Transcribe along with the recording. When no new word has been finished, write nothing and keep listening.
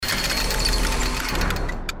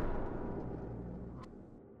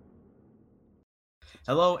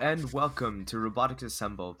Hello and welcome to Robotics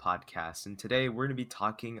Assemble podcast. And today we're going to be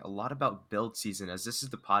talking a lot about build season, as this is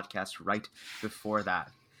the podcast right before that.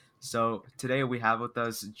 So today we have with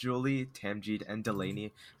us Julie, Tamjid, and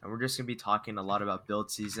Delaney, and we're just going to be talking a lot about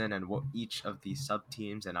build season and what each of the sub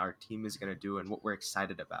teams and our team is going to do and what we're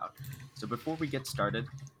excited about. So before we get started,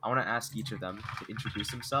 I want to ask each of them to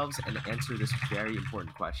introduce themselves and answer this very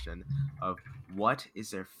important question of what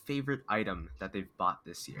is their favorite item that they've bought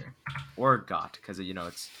this year or got, because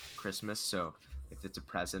it's Christmas, so if it's a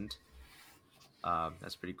present,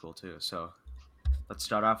 that's pretty cool too. So let's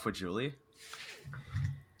start off with Julie.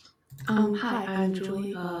 Hi, I'm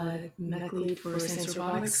Julie, mech lead for Sans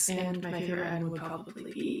Robotics, and my favorite item would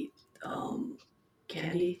probably be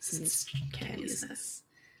candy, since candy is nice.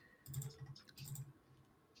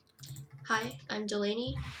 Hi, I'm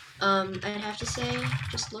Delaney. I'd have to say,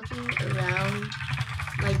 just looking around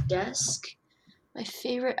my desk, my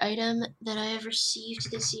favorite item that I have received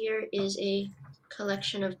this year is a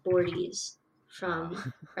collection of boardies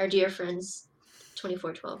from our dear friends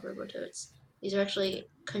 2412 Robototes. These are actually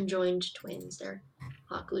conjoined twins. They're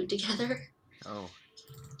hot glued together. Oh,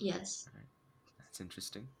 Yes. that's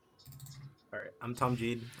interesting. Alright, I'm Tom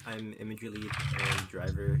Jade. I'm imagery lead and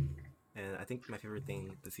driver, and I think my favorite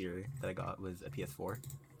thing this year that I got was a PS4.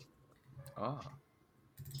 Oh,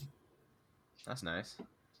 that's nice.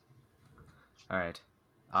 All right.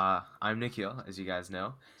 I'm Nikhil, as you guys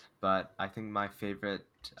know, but I think my favorite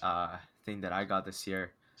thing that I got this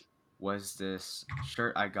year was this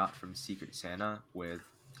shirt I got from Secret Santa with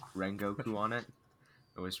Rengoku on it.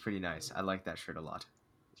 It was pretty nice. I like that shirt a lot.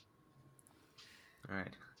 All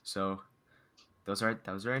right. So those are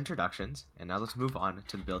our introductions, and now let's move on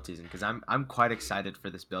to the build season, because I'm quite excited for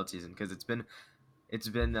this build season, because it's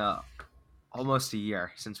been almost a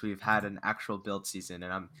year since we've had an actual build season,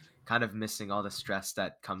 and I'm kind of missing all the stress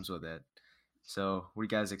that comes with it. So what are you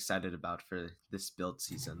guys excited about for this build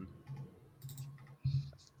season?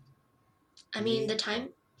 I mean, the time.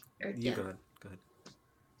 You go ahead.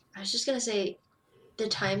 I was just gonna say, the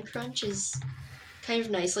time crunch is kind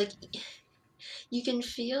of nice. Like, you can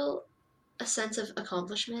feel a sense of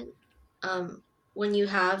accomplishment when you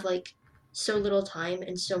have like so little time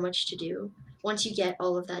and so much to do. Once you get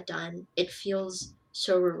all of that done, it feels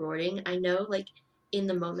so rewarding. I know, like, in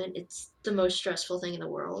the moment, it's the most stressful thing in the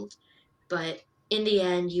world, but in the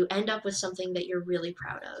end, you end up with something that you're really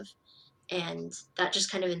proud of, and that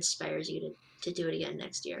just kind of inspires you to do it again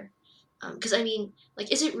next year. Because I mean,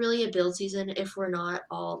 like, is it really a build season if we're not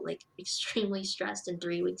all like extremely stressed and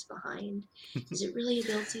 3 weeks behind? Is it really a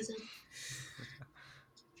build season?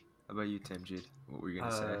 How about you, Tamjid? What were you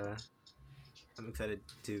gonna say? I'm excited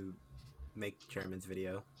to make Chairman's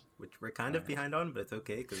video, which we're kind of behind on, but it's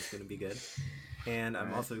okay because it's gonna be good. And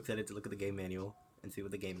I'm also excited to look at the game manual and see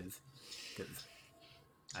what the game is, because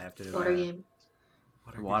I have to. Water game.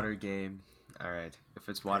 Water game. All right. If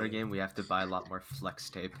it's water game, we have to buy a lot more flex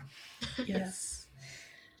tape. Yes.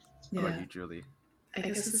 How about you, Julie? I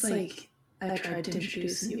guess it's like I tried to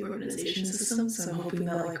introduce a new organization system, so I'm hoping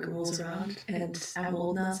that like rolls around, and I'm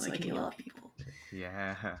old now, so I can yell at people.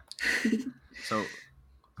 Yeah. So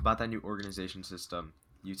about that new organization system,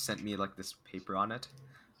 you sent me like this paper on it.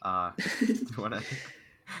 Do you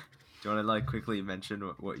wanna like quickly mention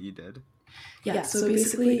what you did? Yeah, so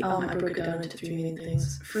basically, I broke it down into three main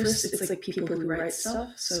things. First, it's like people who write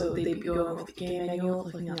stuff, so they go over the game manual,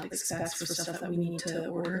 looking at like specs for stuff that we need to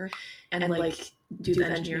order, and like do the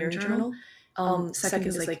engineering journal. Second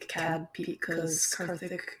is like CAD, because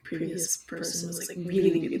Karthik, previous person, was like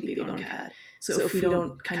really big on CAD. So if we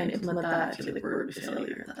don't kind of implement that, I feel like we're a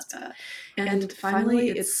failure. That's bad. And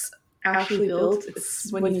finally, it's actually built.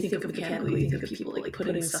 It's when you think of mechanical, you think of people like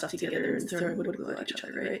putting stuff together and throwing wood glue at each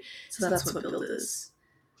other, right? So that's what build is.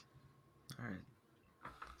 All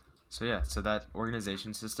right. So yeah, so that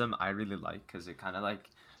organization system I really like, because it kind of like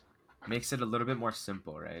makes it a little bit more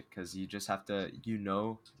simple, right? Because you just have to,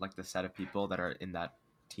 like the set of people that are in that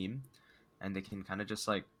team, and they can kind of just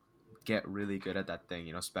like get really good at that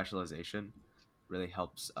thing. Specialization really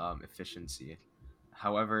helps efficiency.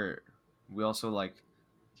 However, we also like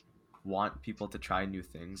want people to try new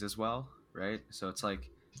things as well, right? So it's like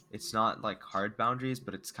it's not like hard boundaries,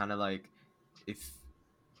 but it's kind of like if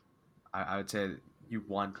I would say you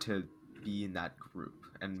want to be in that group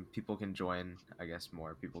and people can join, I guess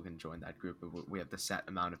more people can join that group, but we have the set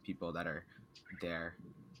amount of people that are there,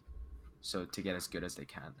 so to get as good as they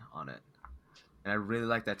can on it. And I really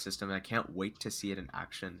like that system, and I can't wait to see it in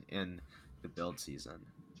action in the build season.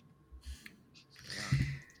 Yeah.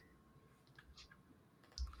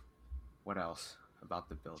 What else about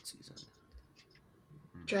the build season?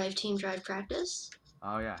 Drive team, drive practice.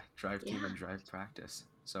 Oh yeah, drive team Yeah. and drive practice.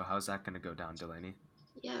 So how's that gonna go down, Delaney?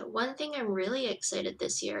 Yeah, one thing I'm really excited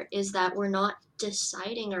this year is that we're not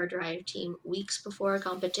deciding our drive team weeks before a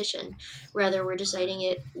competition. Rather, we're deciding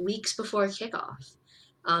it weeks before kickoff.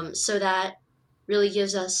 So that really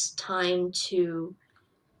gives us time to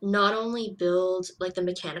not only build like the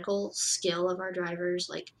mechanical skill of our drivers,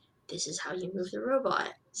 like this is how you move the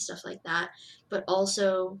robot, stuff like that, but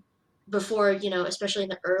also before, especially in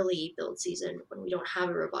the early build season when we don't have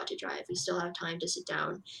a robot to drive, we still have time to sit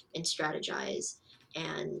down and strategize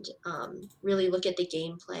and really look at the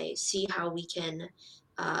gameplay, see how we can,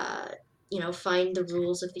 find the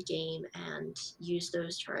rules of the game and use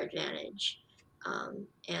those to our advantage.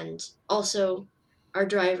 And also, our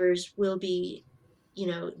drivers will be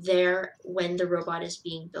there when the robot is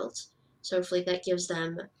being built. So hopefully that gives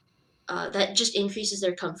them that just increases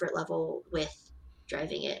their comfort level with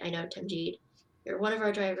driving it. I know Temjid, you're one of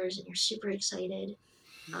our drivers and you're super excited.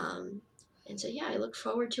 Um, and so yeah, I look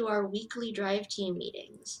forward to our weekly drive team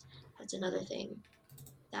meetings. That's another thing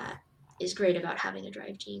that is great about having a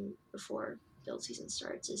drive team before build season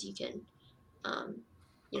starts is you can um,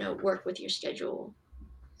 work with your schedule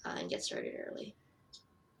and get started early.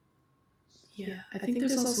 Yeah, I think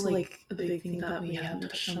there's also like a big thing that we haven't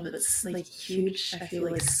touched on, but it's like huge. I feel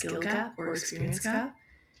like skill gap or experience gap.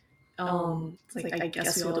 It's like I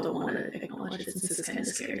guess we all don't want to acknowledge it since it's kind of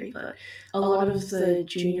scary, but a lot of the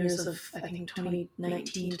juniors of I think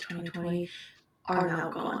 2019 to 2020 are now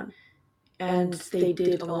gone, and they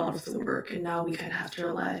did a lot of the work, and now we kind of have to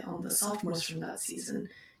rely on the sophomores from that season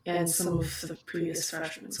and some of the previous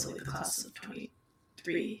freshmen, so like the class of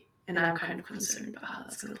 23. And I'm kind of concerned about how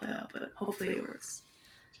that's going to play out, but hopefully it works.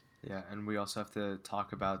 Yeah, and we also have to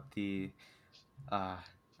talk about the I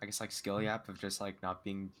guess like skill gap of just like not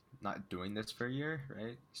doing this for a year,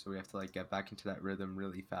 right? So we have to like get back into that rhythm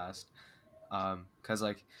really fast. Cuz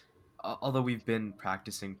like although we've been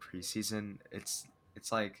practicing preseason, it's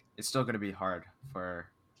like it's still going to be hard for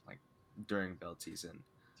like during build season.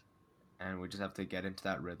 And we just have to get into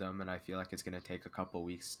that rhythm, and I feel like it's going to take a couple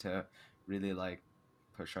weeks to really like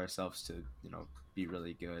push ourselves to, be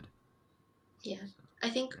really good. Yeah. I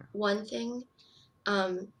think Yeah. one thing,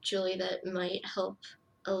 Julie, that might help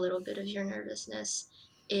a little bit of your nervousness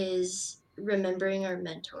is remembering our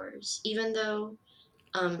mentors. Even though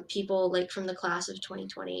people like from the class of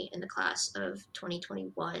 2020 and the class of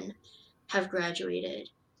 2021 have graduated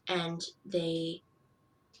and they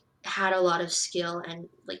had a lot of skill and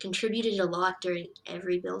like contributed a lot during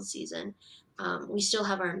every build season, we still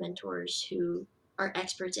have our mentors who are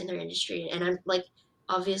experts in their industry. And I'm like,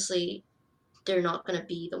 obviously, they're not going to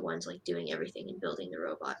be the ones like doing everything and building the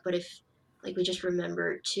robot, but if like we just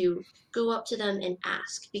remember to go up to them and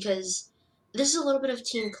ask, because this is a little bit of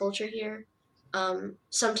team culture here.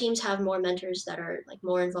 Some teams have more mentors that are like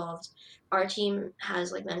more involved. Our team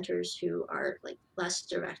has like mentors who are like less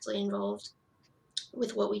directly involved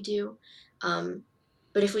with what we do. um,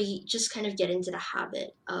 but if we just kind of get into the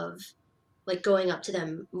habit of like going up to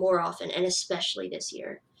them more often, and especially this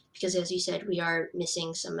year, because as you said, we are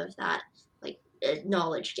missing some of that like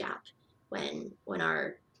knowledge gap when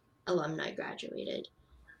our alumni graduated.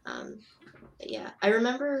 But yeah, I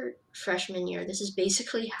remember freshman year. This is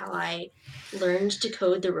basically how I learned to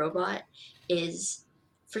code the robot. Is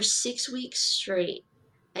for 6 weeks straight,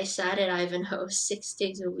 I sat at Ivanhoe 6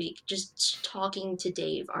 days a week, just talking to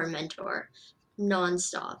Dave, our mentor,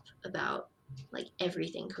 nonstop about like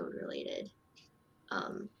everything code related.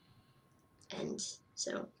 Um, and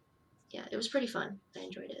so, yeah, it was pretty fun. I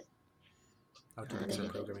enjoyed it. How to And I become a hit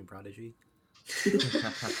it. programming prodigy.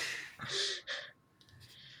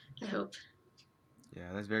 I hope. Yeah,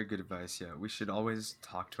 that's very good advice. Yeah, we should always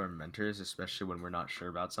talk to our mentors, especially when we're not sure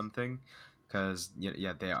about something, because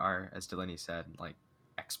yeah, they are, as Delaney said, like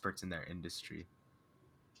experts in their industry.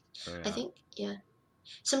 So I yeah, think, yeah.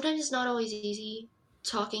 Sometimes it's not always easy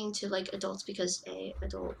talking to like adults because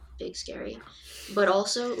adult big scary, but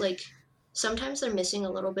also like sometimes they're missing a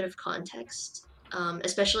little bit of context,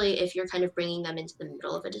 especially if you're kind of bringing them into the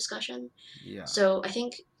middle of a discussion. yeah, So I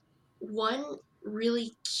think one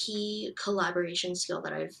really key collaboration skill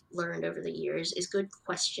that I've learned over the years is good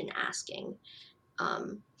question asking,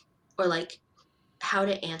 um, or like how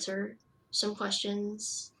to answer some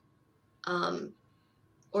questions, um,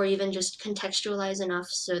 or even just contextualize enough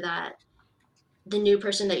so that the new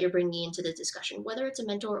person that you're bringing into the discussion, whether it's a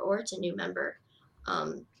mentor or it's a new member,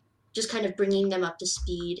 um, just kind of bringing them up to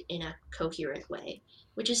speed in a coherent way,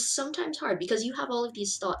 which is sometimes hard because you have all of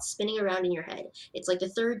these thoughts spinning around in your head. It's like the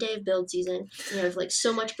third day of build season. You have like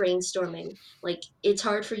so much brainstorming. Like it's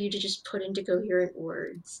hard for you to just put into coherent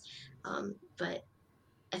words. But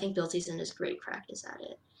I think build season is great practice at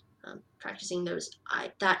it. Practicing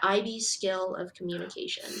that IB skill of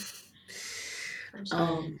communication. I'm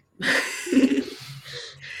sorry.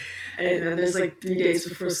 And then there's like 3 days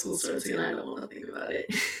before school starts, and I don't want to think about it.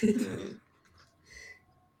 Mhm.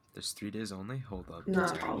 There's 3 days only. Hold up. Not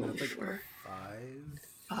Sorry. probably Like 4. 5.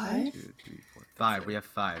 5? 2, 3, 4, 5. We have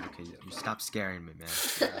 5. Okay, you stop scaring me, man.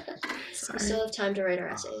 We Sorry. still have time to write our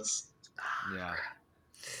essays. Yeah.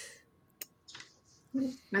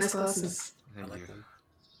 Nice glasses. Thank I like you. them.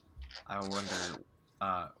 I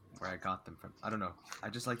wonder where I got them from. I don't know. I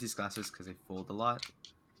just like these glasses because they fold a lot.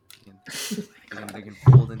 They can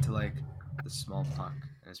fold into like the small puck,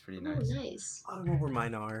 and it's pretty Oh, nice. nice. I don't know where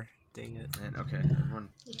mine are. Dang it. And okay, everyone,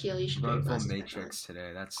 Akil, you should we're wear going full glasses back on. Matrix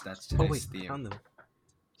today. That's Oh today's wait, I theme. found them.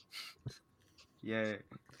 Yay!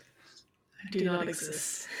 I do not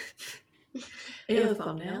exist. Hey, the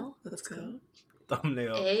thumbnail. Let's go.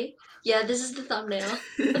 Thumbnail. A? Yeah, this is the thumbnail.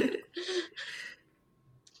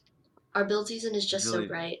 Our build season is just so Julie,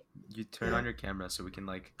 bright. You turn on your camera so we can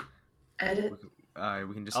like Edit.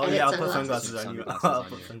 we can just. Oh Edit yeah, I'll put sunglasses. sunglasses on you. Sunglasses I'll on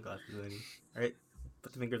put you. sunglasses on you. Alright,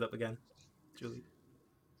 put the fingers up again. Julie.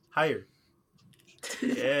 Higher.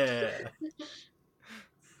 Yeah.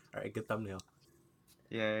 Alright, good thumbnail.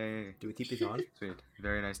 Yay! Do we keep these on? Sweet,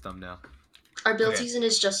 very nice thumbnail. Our build Okay. season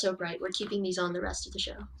is just so bright. We're keeping these on the rest of the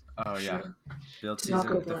show. Oh yeah, Sure. build To not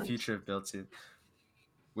season, go the blank. future of build season.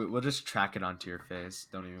 We'll just track it onto your face.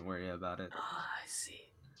 Don't even worry about it. Oh, I see.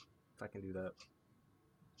 If I can do that.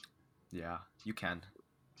 Yeah, you can.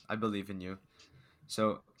 I believe in you.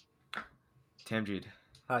 So, Tamjid,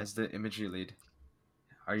 Hi. as the imagery lead,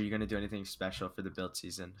 are you gonna do anything special for the build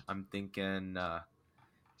season? I'm thinking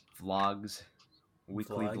vlogs,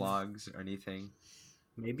 weekly Vlogs? vlogs, or anything.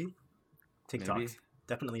 Maybe? TikToks. Maybe?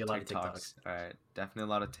 Definitely a lot of TikToks. All right, definitely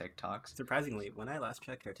a lot of TikToks. Surprisingly, when I last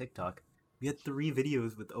checked our TikTok, we had 3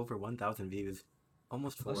 videos with over 1,000 views.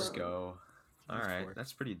 Almost 4. Let's go. All Almost right, 4.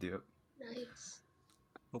 that's pretty dope. Nice.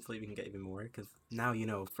 Hopefully we can get even more, because now, you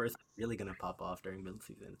know, first really gonna pop off during build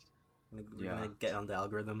season. We're Yeah. gonna get on the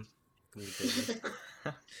algorithm. It's gonna be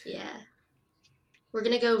crazy. Yeah. We're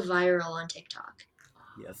gonna go viral on TikTok.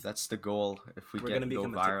 Yes. That's the goal. If we We're go gonna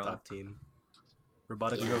become a viral, TikTok team.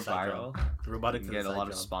 Robotics we Yeah. go is a side job. viral, we Robotics can is get a side lot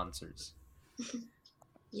of job. sponsors.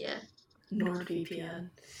 Yeah. NordVPN.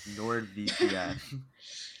 NordVPN.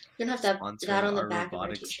 We're gonna have that Sponsoring on the our back of our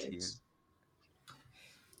robotics t-shirts.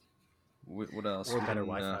 What else? Or We better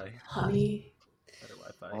can, Wi-Fi. Honey. Better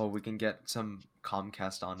Wi-Fi. Oh, we can get some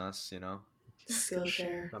Comcast on us, you know?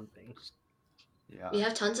 Skillshare. Something. Yeah. We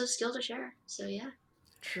have tons of skill to share. So yeah,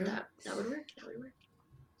 True. that would work. That would work.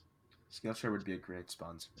 Skillshare would be a great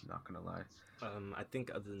sponsor, not gonna lie. I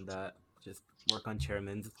think other than that, just work on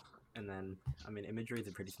chairmans, and then imagery is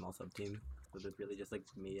a pretty small sub team, so there's really just like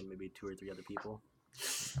me and maybe 2 or 3 other people.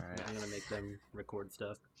 Alright. I'm gonna make them record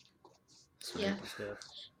stuff. Sweet. Yeah. and stuff.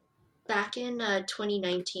 Back in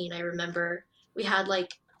 2019, I remember we had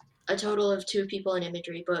like a total of 2 people in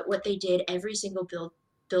imagery, but what they did every single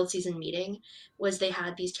build season meeting was they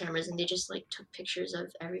had these cameras and they just like took pictures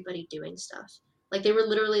of everybody doing stuff. Like they were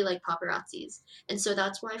literally like paparazzis. And so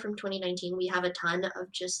that's why from 2019 we have a ton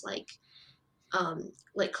of just like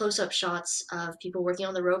close-up shots of people working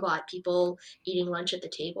on the robot, people eating lunch at the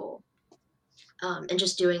table, and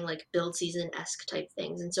just doing like build season-esque type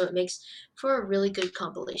things. And so it makes for a really good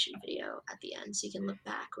compilation video at the end, so you can look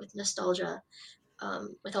back with nostalgia,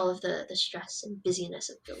 with all of the stress and busyness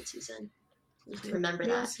of build season. You can remember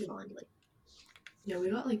that Yes. fondly. Yeah, we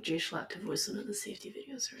got like Jay Schlatt to voice one of the safety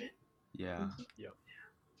videos, right? Yeah. Yep.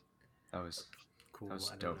 That was Cool. that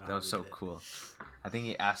was I don't dope. know That how was we so did it. cool. I think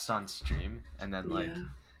he asked on stream and then like Yeah.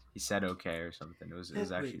 he said okay or something. It was Yeah,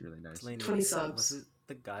 actually wait, really nice. Delaney, 20 subs. Was it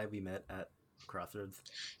the guy we met at Crossroads?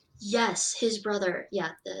 Yes, his brother.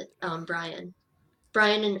 Yeah, the Brian.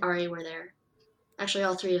 Brian and Ari were there. Actually,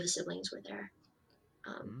 all 3 of his siblings were there.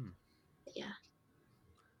 Mm, Yeah.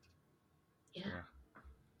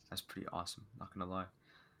 that's pretty awesome, not gonna lie.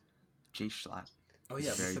 Jay Schlatt. Oh He's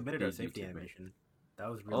yeah, a we very submitted our big safety YouTuber. animation. That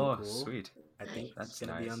was really Oh, cool. sweet. I think Nice. it's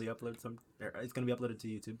gonna be That's on the upload it's gonna be uploaded to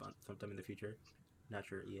YouTube sometime in the future. Not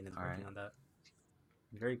sure Ian is working Alright. on that.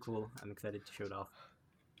 Very cool. I'm excited to show it off.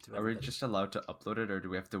 to Are we everybody. just allowed to upload it or do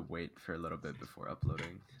we have to wait for a little bit before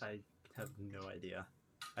uploading? I have no idea.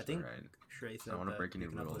 I think Alright. Shrey said wanna that break any you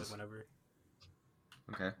can upload rules. it whenever.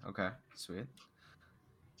 Okay, sweet.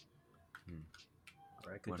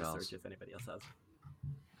 Or I could What just else? search if anybody else has.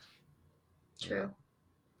 True.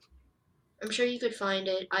 I'm sure you could find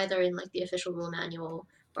it either in like the official rule manual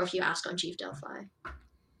or if you ask on Chief Delphi.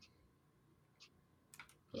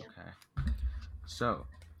 Yeah. Okay. So,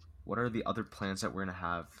 what are the other plans that we're gonna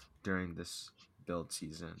have during this build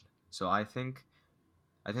season. So I think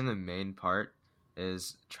the main part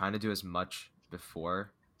is trying to do as much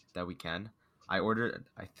before that we can. I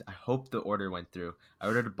hope the order went through. I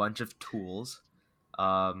ordered a bunch of tools.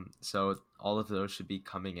 So all of those should be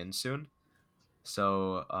coming in soon.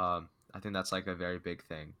 So I think that's like a very big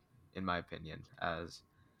thing, in my opinion, as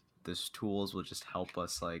those tools will just help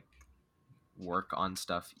us like work on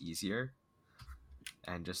stuff easier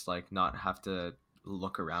and just like not have to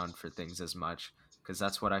look around for things as much, because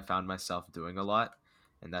that's what I found myself doing a lot.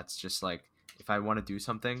 And that's just like, if I want to do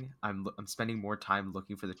something, I'm spending more time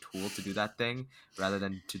looking for the tool to do that thing rather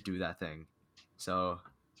than to do that thing. So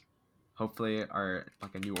hopefully our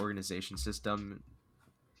like a new organization system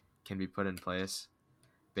can be put in place.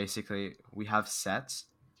 Basically, we have sets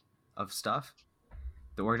of stuff.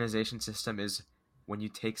 The organization system is when you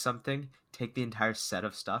take something, take the entire set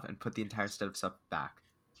of stuff and put the entire set of stuff back,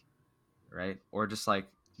 right? Or just like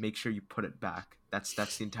make sure you put it back. That's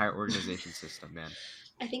the entire organization system, man.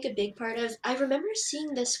 I think a big part of I remember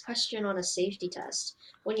seeing this question on a safety test.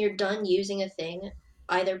 When you're done using a thing,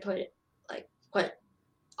 either put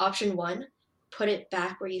option 1, put it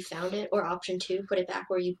back where you found it, or option 2, put it back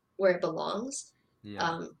where it belongs.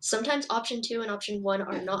 Yeah, Sometimes option 2 and option 1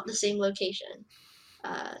 are not the same location.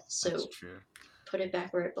 So that's true. put it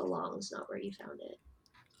back where it belongs, not where you found it.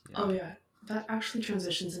 Yeah. Oh yeah, that actually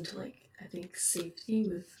transitions into like I think safety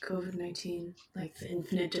with COVID-19, like the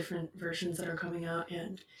infinite different versions that are coming out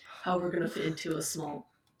and how we're gonna fit into a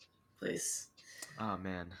small place. Oh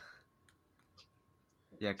man.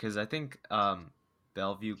 Yeah, because I think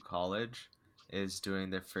Bellevue College is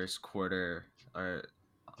doing their first quarter or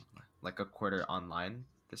like a quarter online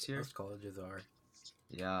this year. Most colleges are.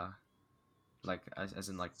 Yeah, like as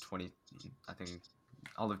in like 20, I think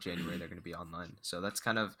all of January they're going to be online. So that's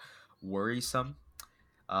kind of worrisome.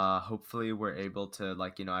 Hopefully we're able to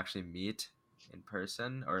like, you know, actually meet in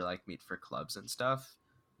person or like meet for clubs and stuff.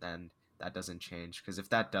 Then that doesn't change, because if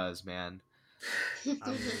that does, man,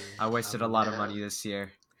 I wasted a lot of money this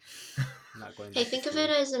year. Not going Hey, back think to of school. it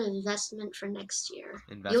as an investment for next year.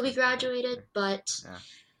 You'll Investment be for next graduated, year. but Yeah.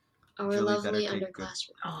 our Julie better lovely take good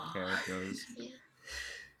underclassmen. Oh, care of those. Yeah.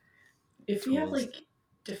 if we have tools. like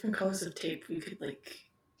different colors of tape, we could like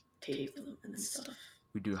tape them and stuff.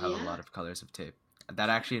 We do have a Yeah. lot of colors of tape that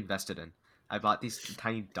I actually invested in. I bought these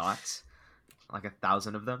tiny dots, like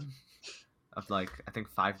 1,000 of them, of like I think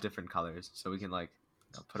 5 different colors, so we can like,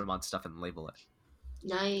 you know, put them on stuff and label it.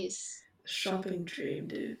 Nice. Shopping dream,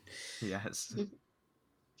 dude. Yes.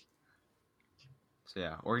 So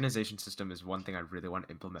yeah, organization system is one thing I really want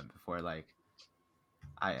to implement before like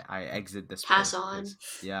I exit this Pass place, on.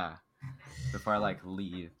 'cause- yeah, before I like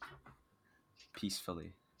leave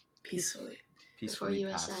peacefully. Peacefully. Before Peacefully you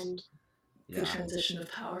pass. ascend. The Yeah, transition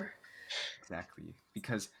of power. exactly.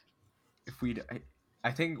 Because if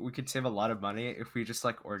I think we could save a lot of money if we just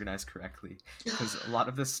like organize correctly. Because a lot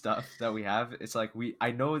of the stuff that we have, it's like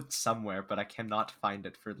I know it's somewhere, but I cannot find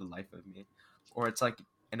it for the life of me, or it's like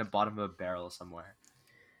in the bottom of a barrel somewhere.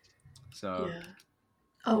 So Yeah.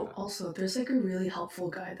 Oh, yeah. also, there's like a really helpful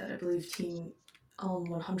guide that I believe Team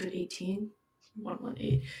 118,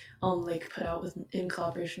 118, like put out with in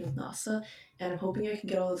collaboration with NASA, and I'm hoping I can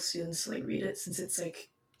get all the students to like read it, since it's like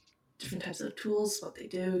different types of tools, what they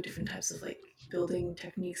do, different types of like building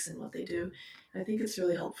techniques and what they do. And I think it's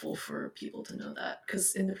really helpful for people to know that,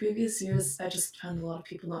 because in the previous years I just found a lot of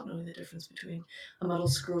people not knowing the difference between a metal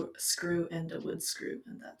screw and a wood screw,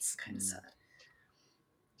 and that's kind of sad.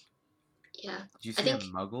 Yeah. Did you I say a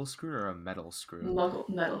think- muggle screw or a metal screw?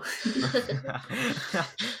 Metal.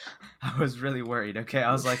 I was really worried. Okay,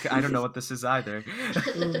 I was like, I don't know what this is either.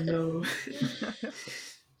 Oh no.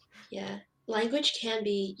 Yeah. Language can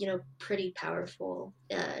be, pretty powerful,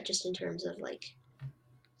 just in terms of like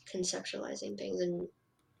conceptualizing things and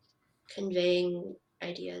conveying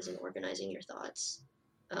ideas and organizing your thoughts.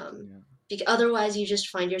 Otherwise, you just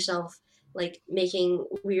find yourself like making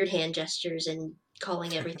weird hand gestures and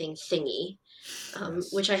calling everything thingy,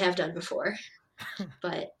 Yes. which I have done before.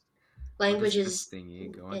 But What language is is, this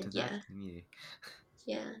thingy? Go and into yeah, that thingy.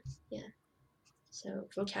 yeah. So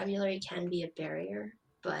vocabulary can be a barrier,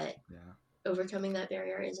 but Yeah. overcoming that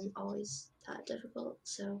barrier isn't always that difficult.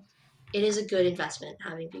 So it is a good investment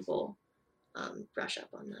having people brush up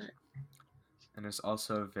on that. And there's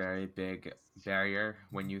also a very big barrier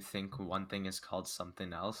when you think one thing is called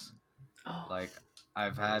something else. Oh. Like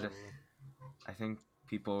I've had, I think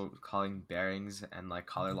people calling bearings and like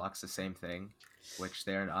collar locks the same thing, which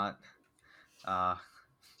they're not.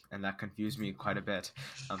 And that confused me quite a bit.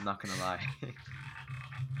 I'm not gonna lie.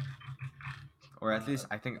 Or at least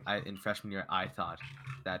I think in freshman year I thought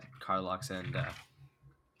that collar locks and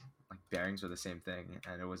like bearings were the same thing,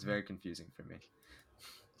 and it was very confusing for me.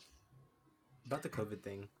 About the COVID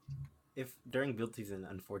thing, if during build season,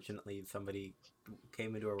 unfortunately, somebody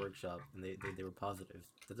came into our workshop and they were positive,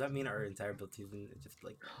 does that mean our entire build season is just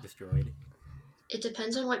like destroyed? It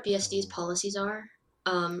depends on what BSD's policies are.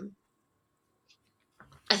 I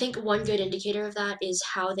think one good indicator of that is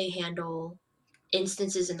how they handle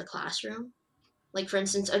instances in the classroom. Like for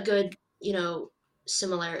instance, a good,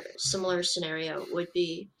 similar scenario would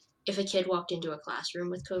be if a kid walked into a classroom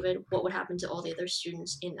with COVID, what would happen to all the other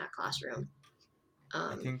students in that classroom?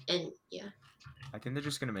 I think And yeah, I think they're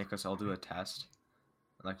just gonna make us all do a test,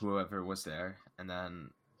 like whoever was there, and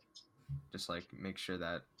then just like make sure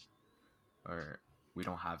that or we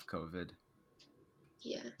don't have COVID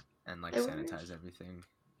yeah, and like I wonder. sanitize everything.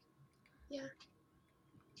 Yeah.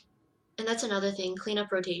 And that's another thing,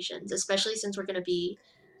 cleanup rotations, especially since we're going to be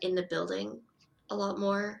in the building a lot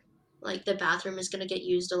more. Like the bathroom is going to get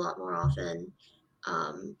used a lot more often.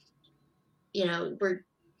 Um, we're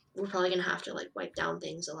probably going to have to like wipe down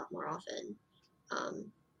things a lot more often.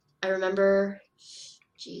 I remember,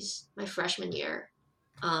 my freshman year,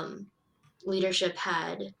 um, leadership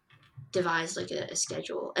had devised like a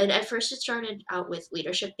schedule, and at first it started out with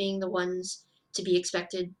leadership being the ones to be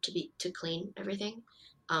expected to clean everything,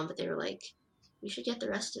 but they were like, we should get the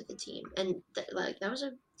rest of the team, and that was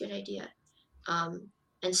a good idea.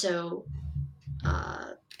 And so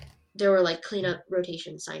uh, there were like cleanup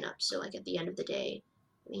rotation signups. So like at the end of the day,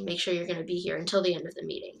 make sure you're going to be here until the end of the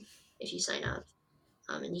meeting if you sign up,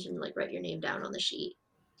 and you can like write your name down on the sheet,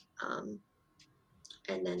 um,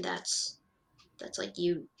 and then that's like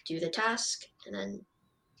you do the task, and then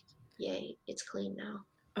yay, it's clean now.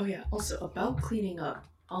 Oh yeah. Also about cleaning up.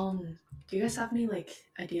 Do you guys have any like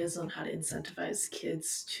ideas on how to incentivize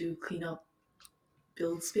kids to clean up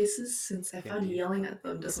build spaces? Since I found yelling at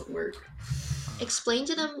them doesn't work. Explain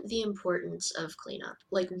to them the importance of cleanup.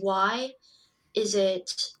 Like why is it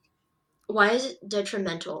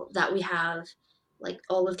detrimental that we have like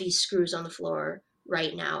all of these screws on the floor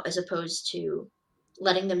right now as opposed to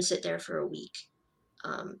letting them sit there for a week,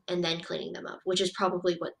 and then cleaning them up, which is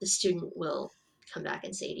probably what the student will come back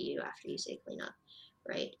and say to you after you say clean up,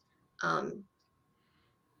 right?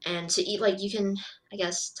 And to eat, like, you can, I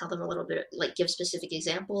guess, tell them a little bit, like give specific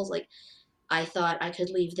examples, like I thought I could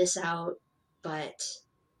leave this out, but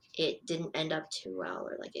it didn't end up too well,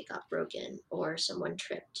 or like it got broken, or someone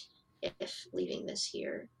tripped if leaving this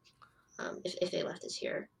here, if they left this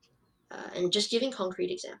here, and just giving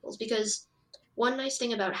concrete examples. Because one nice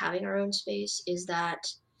thing about having our own space is that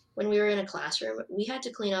when we were in a classroom, we had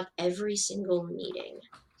to clean up every single meeting.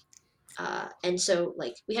 And so,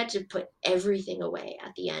 like, we had to put everything away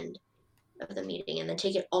at the end of the meeting and then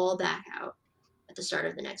take it all back out at the start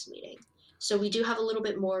of the next meeting. So we do have a little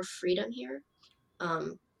bit more freedom here.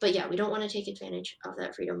 But yeah, we don't want to take advantage of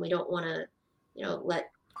that freedom. We don't want to,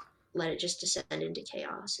 let it just descend into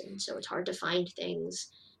chaos. And so it's hard to find things.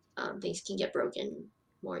 Things can get broken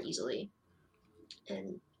more easily.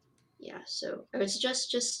 And yeah, so I would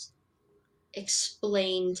suggest just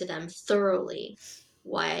explain to them thoroughly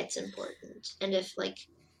why it's important. And if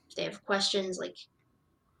they have questions, like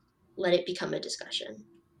let it become a discussion.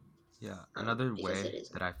 Yeah, another Because way it is.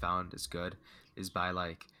 that I found is good is by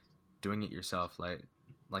like doing it yourself, like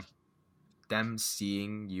them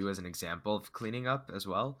seeing you as an example of cleaning up as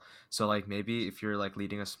well. So like maybe if you're like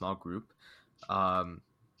leading a small group, and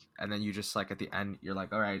then you just like at the end you're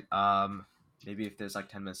like, all right, maybe if there's like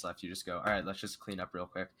 10 minutes left, you just go, all right, let's just clean up real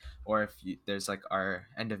quick. Or if there's like our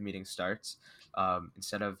end of meeting starts,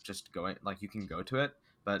 instead of just going, like you can go to it,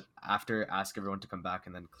 but after ask everyone to come back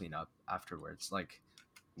and then clean up afterwards. Like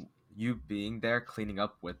you being there cleaning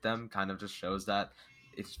up with them kind of just shows that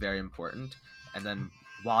it's very important. And then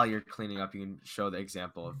while you're cleaning up, you can show the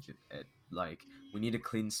example of it. Like we need a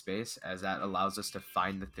clean space, as that allows us to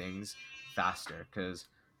find the things faster, because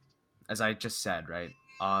as I just said, right,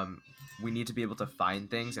 we need to be able to find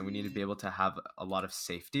things and we need to be able to have a lot of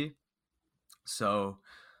safety. So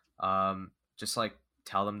just like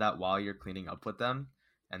tell them that while you're cleaning up with them,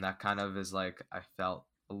 and that kind of is like, I felt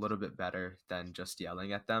a little bit better than just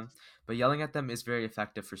yelling at them. But yelling at them is very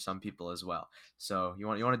effective for some people as well. So you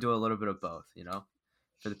want to do a little bit of both, you know.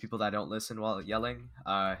 For the people that don't listen while yelling,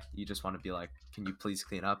 you just want to be like, can you please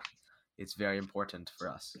clean up? It's very important for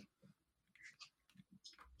us.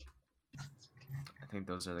 I think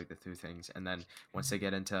those are like the two things. And then once they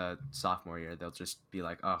get into sophomore year, they'll just be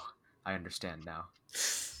like, oh, I understand now.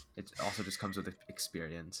 It also just comes with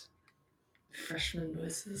experience. Freshman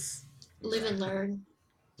voices. Live and learn.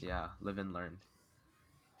 Yeah, live and learn.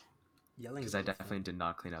 Yelling. Because I definitely did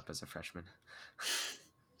not clean up as a freshman.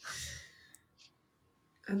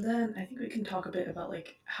 And then I think we can talk a bit about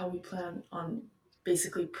like how we plan on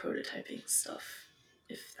basically prototyping stuff,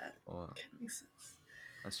 if that Well, can make sense.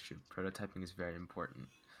 that's true. Prototyping is very important.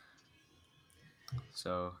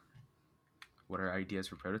 So, what are ideas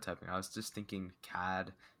for prototyping? I was just thinking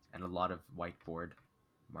CAD and a lot of whiteboard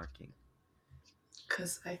marking.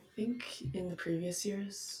 Because I think in the previous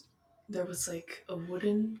years there was like a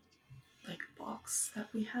wooden like box that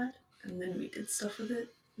we had, and then we did stuff with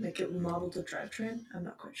it. Like it modeled a drivetrain. I'm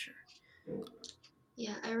not quite sure.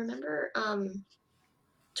 Yeah, I remember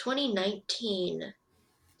 2019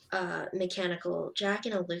 mechanical. Jack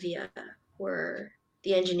and Olivia were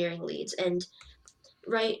the engineering leads, and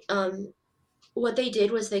right, what they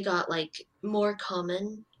did was they got like more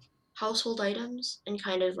common household items and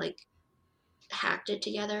kind of like hacked it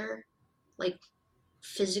together, like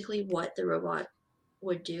physically what the robot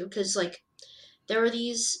would do. Because like there were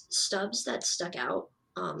these stubs that stuck out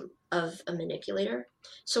of a manipulator.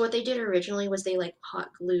 So what they did originally was they like hot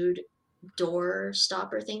glued door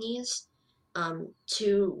stopper thingies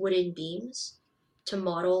to wooden beams to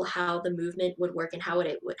model how the movement would work and how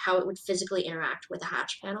it would physically interact with a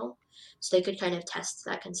hatch panel. So they could kind of test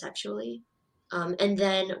that conceptually. And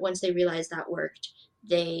then once they realized that worked,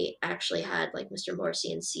 they actually had like Mr.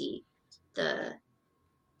 Morrissey and see the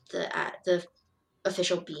the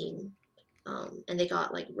official beam, and they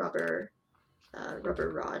got like rubber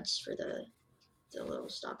rods for the little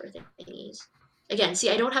stopper thingies. Again, see,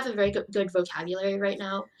 I don't have a very good vocabulary right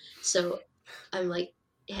now, so I'm like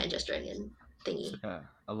hand gesturing and So, thingy. yeah,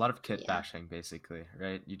 a lot of kit Yeah, bashing, basically,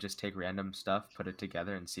 right? You just take random stuff, put it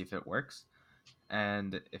together, and see if it works.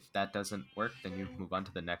 And if that doesn't work, then you move on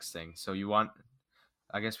to the next thing. So you want,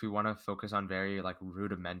 I guess we want to focus on very like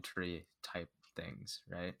rudimentary type things,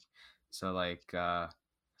 right? So like I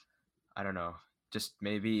don't know, just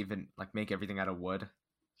maybe even like make everything out of wood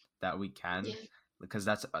that we can, yeah, because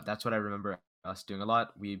that's what I remember us doing a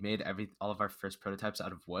lot. We made all of our first prototypes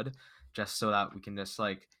out of wood, just so that we can just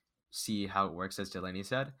like see how it works, as Delaney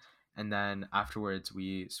said, and then afterwards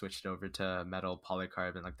we switched over to metal,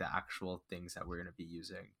 polycarbon, like the actual things that we're gonna be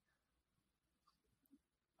using.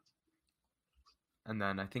 And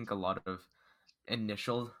then I think a lot of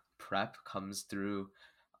initial prep comes through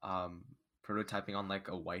um, prototyping on like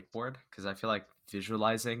a whiteboard, because I feel like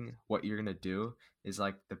visualizing what you're gonna do is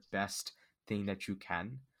like the best thing that you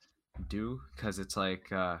can do, because it's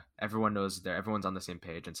like everyone knows everyone's on the same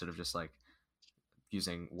page instead of just like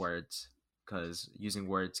using words, because using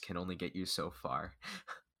words can only get you so far.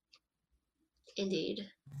 indeed.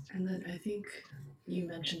 And then I think you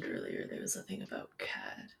mentioned earlier there was a thing about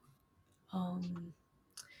CAD.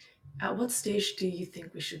 At what stage do you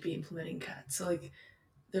think we should be implementing CAD? So like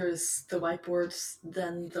there's the whiteboards,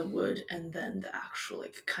 then the wood, and then the actual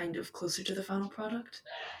like kind of closer to the final product.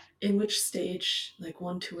 In which stage, like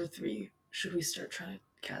 1, 2, or 3, should we start trying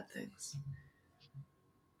to CAD things?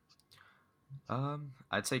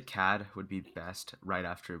 I'd say CAD would be best right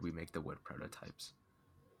after we make the wood prototypes,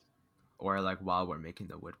 or like while we're making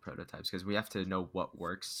the wood prototypes, because we have to know what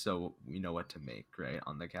works so we know what to make right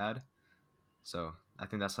on the CAD. So I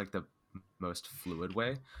think that's like the most fluid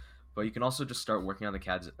way. But you can also just start working on the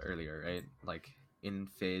CADs earlier, right? Like in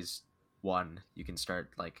phase 1, you can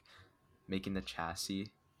start like making the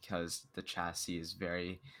chassis, because the chassis is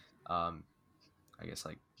very, um, I guess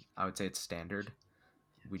like I would say it's standard.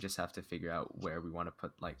 We just have to figure out where we want to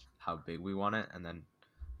put like how big we want it, and then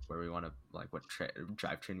where we want to like what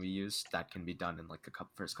drivetrain we use. That can be done in like the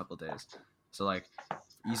first couple days. So like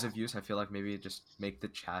ease of use, I feel like maybe just make the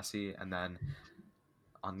chassis and then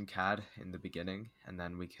on CAD in the beginning, and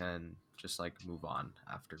then we can just like move on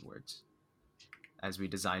afterwards. As we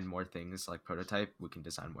design more things like prototype, we can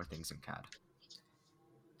design more things in CAD.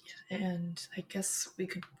 And I guess we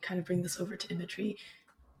could kind of bring this over to imagery.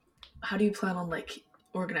 How do you plan on like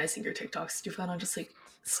organizing your TikToks? Do you plan on just like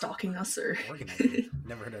stalking us or Organizing?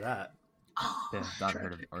 Never heard of that. Oh, Yeah, not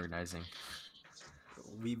heard of organizing.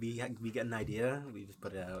 We get an idea, we just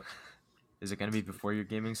put it out. Is it going to be before your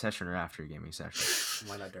gaming session or after your gaming session?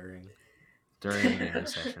 Why not during? During the gaming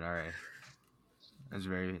session. All right. That's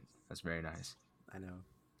very nice. I know.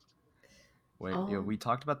 Wait, we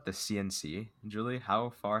talked about the CNC, Julie. How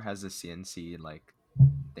far has the CNC like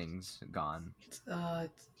things gone?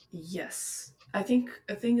 Yes. I think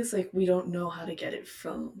a thing is like we don't know how to get it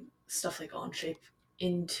from stuff like Onshape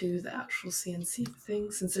into the actual CNC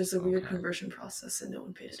thing, since there's a weird conversion process and no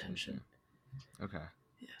one paid attention. Okay.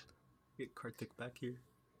 Yeah. Get Kartik back here.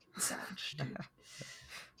 Savage, dude.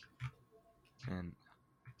 And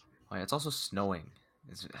it's also snowing.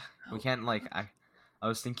 We can't like I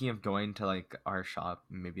was thinking of going to like our shop,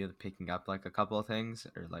 maybe picking up like a couple of things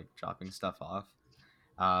or like dropping stuff off,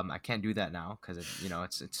 I can't do that now because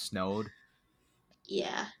it's snowed.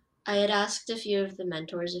 Yeah. I had asked a few of the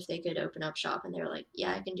mentors if they could open up shop, and they were like,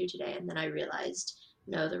 "Yeah, I can do today." And then I realized,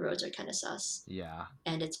 no, the roads are kind of sus, Yeah,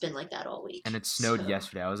 and it's been like that all and week. it snowed So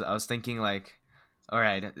yesterday. I was thinking like, all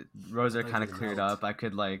right, roads I are thought it kind was of gonna cleared melt. up. I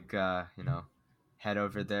could like head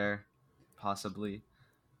over there, possibly.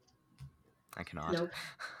 I cannot. nope.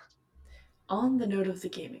 On the note of the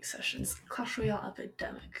gaming sessions, Clash Royale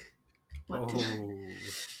Epidemic. What did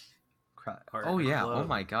Oh, Our Oh yeah! Oh club.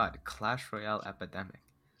 my God! Clash Royale epidemic.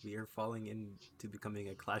 we are falling into becoming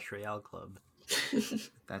a Clash Royale club.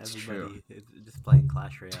 That's Everybody true. is just playing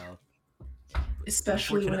Clash Royale.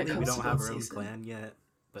 Especially when it Unfortunately, we comes don't to have build our own season. clan yet,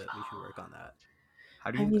 but we should work on that.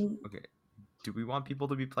 How do I you? mean, Okay. Do we want people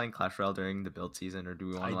to be playing Clash Royale during the build season, or do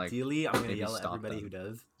we want to like Ideally, I'm gonna maybe yell at stop everybody who them?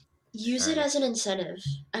 does. Use it Alright. as an incentive.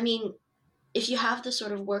 I mean, if you have the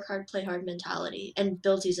sort of work hard, play hard mentality, and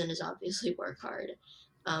build season is obviously work hard,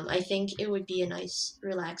 I think it would be a nice,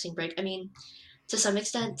 relaxing break. I mean, to some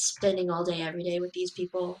extent, spending all day every day with these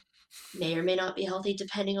people may or may not be healthy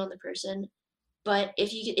depending on the person. But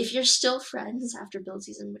if you're still friends after build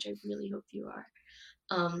season, which I really hope you are,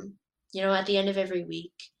 um, at the end of every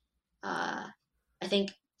week, uh, I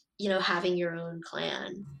think having your own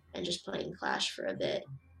clan and just playing Clash for a bit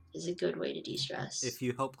is a good way to de-stress. If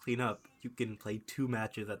you help clean up, you can play 2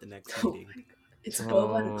 matches at the next oh meeting. my god. It's Whoa.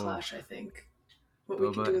 Boba and Clash, I think. What we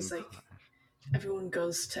can Boba do and is like Clash. everyone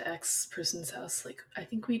goes to X person's house. Like I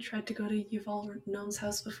think we tried to go to Yuval or Gnome's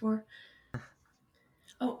house before.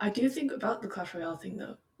 Oh, I do think about the Clash Royale thing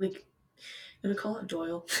though. Like I'm gonna call it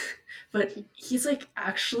Doyle, but he's like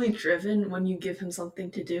actually driven when you give him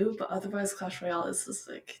something to do. But otherwise, Clash Royale is this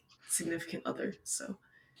like significant other. So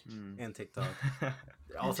And TikTok.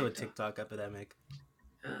 Also a TikTok. TikTok epidemic.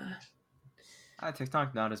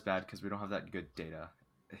 TikTok not as bad because we don't have that good data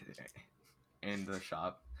in the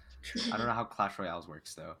shop. True. I don't know how Clash Royale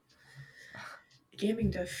works though. Gaming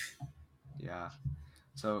diff. Yeah.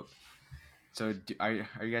 So are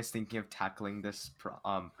you guys thinking of tackling this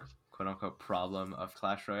quote unquote problem of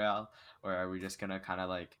Clash Royale, or are we just gonna kind of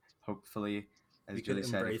like hopefully, as We could Julie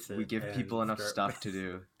said, embrace if we it give and people enough start- stuff to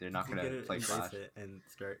do, they're not We gonna could play embrace Clash. it and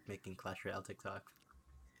start making Clash Royale TikTok.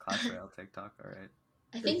 Clash Royale TikTok. All right.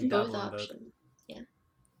 I think Dabble both in both. options.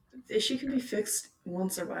 The issue can be fixed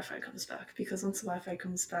once our Wi-Fi comes back, because once the Wi-Fi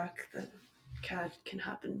comes back, then CAD can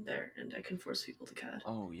happen there, and I can force people to CAD.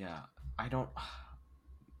 Oh yeah. I don't.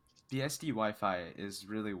 BSD Wi-Fi is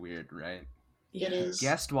really weird, right? It is.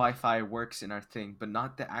 Guest Wi-Fi works in our thing, but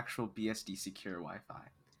not the actual BSD secure Wi-Fi.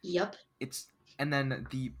 Yep. And then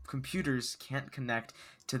the computers can't connect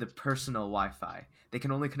to the personal Wi-Fi. They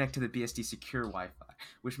can only connect to the BSD secure Wi-Fi,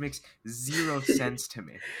 which makes zero sense to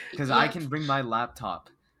me. Because I Yep. can bring my laptop,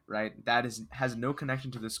 right, that has no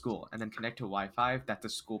connection to the school, and then connect to Wi-Fi that the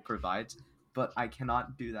school provides, but I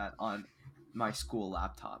cannot do that on my school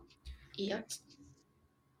laptop. Yep.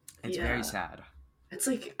 It's Yeah. very sad. It's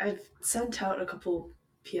like I've sent out a couple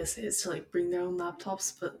PSAs to like bring their own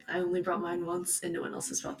laptops, but I only brought mine once, and no one else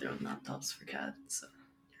has brought their own laptops for CAD. So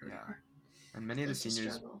here we Yeah. are. And many of the It's a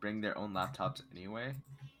seniors struggle. bring their own laptops anyway.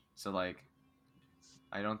 So, like,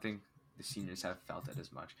 I don't think the seniors have felt it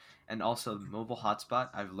as much. And also, mobile hotspot,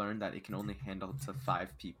 I've learned that it can only handle to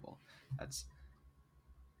 5 people. That's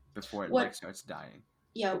before it, What- like, starts dying.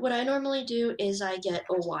 Yeah, what I normally do is I get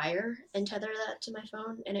a wire and tether that to my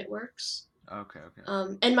phone, and it works. Okay.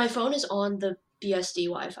 And my phone is on the BSD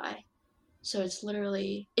Wi-Fi, so it's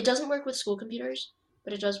literally it doesn't work with school computers,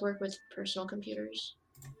 but it does work with personal computers.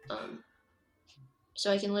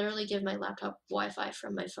 So I can literally give my laptop Wi-Fi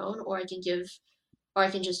from my phone, or I can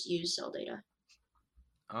just use cell data.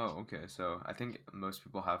 Oh, okay. So, I think most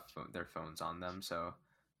people have their phones on them, so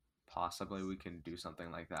possibly we can do something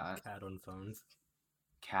like that. CAD on phones.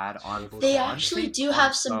 CAD on They phone. actually Onshape do on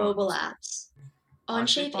have some phones. mobile apps.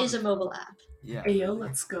 Onshape Onshape is on a mobile app. Yeah. Hey yo,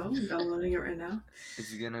 let's go! I'm downloading it right now.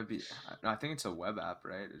 It's gonna be. I think it's a web app,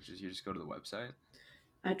 right? It's just you just go to the website.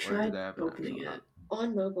 I Or do tried they have an opening actual it. app?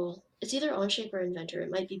 On mobile. It's either Onshape or Inventor.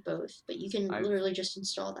 It might be both, but you can I've- literally just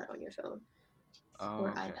install that on your phone Oh, or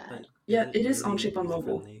okay. iPad. But Yeah, is it is on really shape on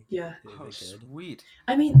mobile. user-friendly? Yeah. Oh, Is it good? sweet.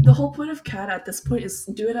 I mean, the whole point of CAD at this point is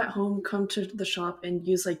do it at home, come to the shop, and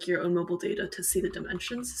use like your own mobile data to see the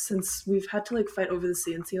dimensions. Since we've had to like fight over the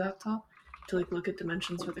CNC laptop to like look at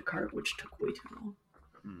dimensions for the cart, which took way too long.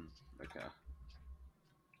 Okay.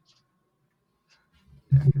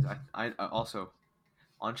 Yeah, because I also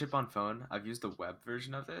on chip on phone. I've used the web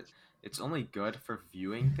version of it. It's only good for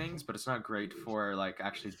viewing things, but it's not great for like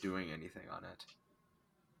actually doing anything on it.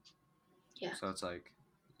 Yeah. So it's like,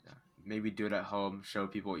 yeah, maybe do it at home. Show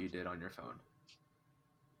people what you did on your phone.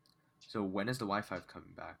 So when is the Wi-Fi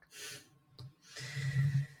coming back?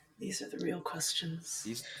 These are the real questions.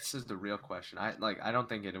 This is the real question. I don't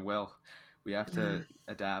think it will. We have to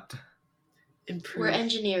adapt. Improve. We're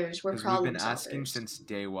engineers. We're Because problem we've been asking solvers. since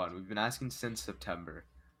day one. We've been asking since September.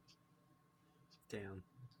 Damn.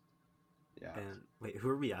 Yeah. And wait, who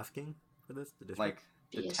are we asking for this? The district? Like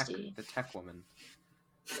the BSD. tech woman.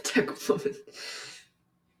 Tech woman.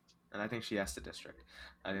 And I think she asked the district.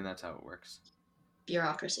 I think that's how it works.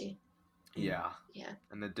 Bureaucracy. Yeah. Yeah.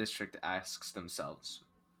 And the district asks themselves.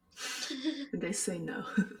 And they say no.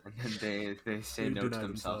 And then they say They no do to not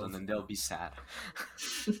themselves, and themselves. then they'll be sad.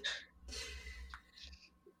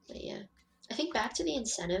 But yeah. I think back to the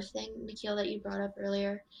incentive thing, Nikhil, that you brought up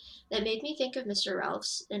earlier, that made me think of Mr.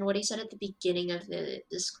 Ralph's and what he said at the beginning of the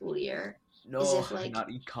school year. No, if, like- not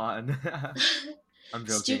econ. I'm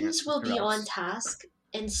joking. Students will Mr. be on Ralph's. task,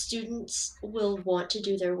 and students will want to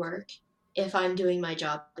do their work if I'm doing my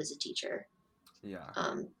job as a teacher. Yeah.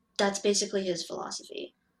 That's basically his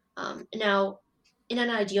philosophy. Now, in an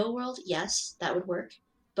ideal world, yes, that would work,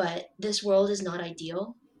 but this world is not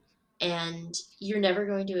ideal, and you're never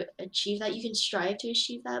going to achieve that. You can strive to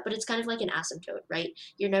achieve that, but it's kind of like an asymptote, right?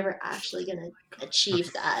 You're never actually going to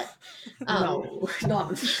achieve that. No,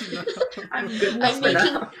 not. No. I'm good enough for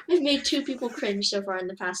now. I've made 2 people cringe so far in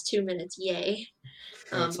the past 2 minutes. Yay!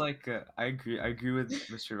 No, it's like I agree with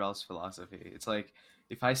Mr. Ralph's philosophy. It's like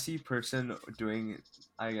if I see person doing,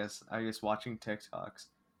 I guess watching TikToks,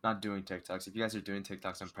 not doing TikToks. If you guys are doing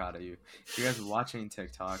TikToks, I'm proud of you. If you guys are watching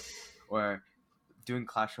TikTok or doing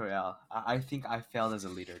Clash Royale, I think I failed as a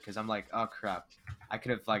leader because I'm like, oh crap, I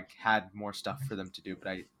could have like had more stuff for them to do,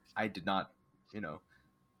 but I did not,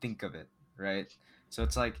 think of it, right? So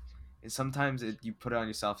it's like sometimes you put it on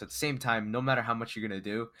yourself. At the same time, no matter how much you're gonna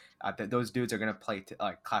do, those dudes are gonna play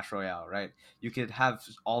like Clash Royale, right? You could have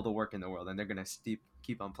all the work in the world, and they're gonna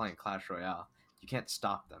keep on playing Clash Royale. You can't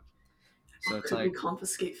stop them. So it's Could we like,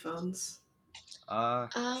 confiscate phones? I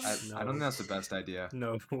don't think No. that's the best idea.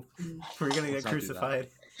 No, Mm. we're gonna Let's get not do that.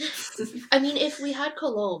 crucified. I mean, if we had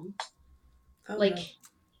Cologne, Oh, like,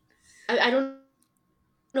 no. I don't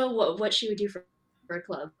know what she would do for a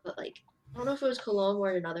club, but like, I don't know if it was Cologne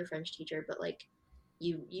or another French teacher, but like,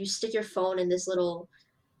 you stick your phone in this little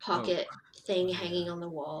pocket thing Oh, hanging yeah. on the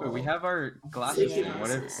wall. Wait, we have our glasses Safety thing.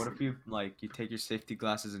 glasses. What if you you take your safety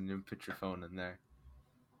glasses and you put your phone in there?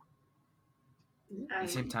 At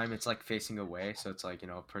the same time, it's like facing away, so it's like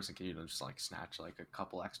a person can just like snatch like a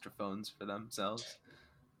couple extra phones for themselves.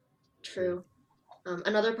 True.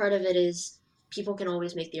 Another part of it is people can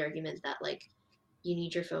always make the argument that like you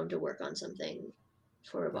need your phone to work on something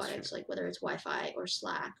for That's robotics, like whether it's Wi-Fi or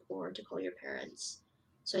Slack or to call your parents.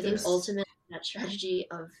 So I think Yes. ultimately that strategy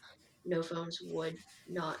of no phones would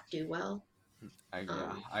not do well.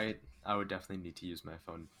 I would definitely need to use my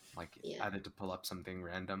phone Yeah. either to pull up something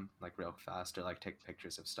random like real fast or like take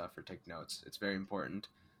pictures of stuff or take notes. It's very important.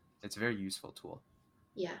 It's a very useful tool.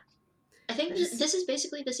 Yeah. I think Nice. this is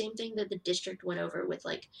basically the same thing that the district went over with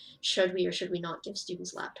like should we or should we not give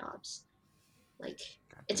students laptops. Like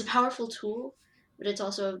it's a powerful tool, but it's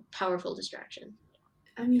also a powerful distraction.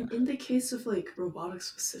 I mean, in the case of like robotics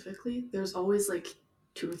specifically, there's always like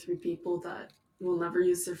 2 or 3 people that will never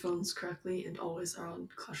use their phones correctly and always are on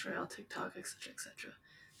Clash Royale, TikTok, etc., etc.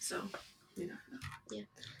 So, you never know.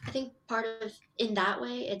 I think part of in that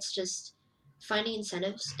way it's just finding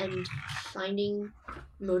incentives and finding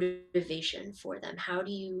motivation for them. How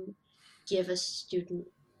do you give a student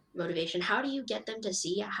motivation? How do you get them to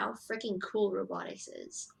see how freaking cool robotics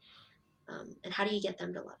is? And how do you get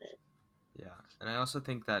them to love it? Yeah, and I also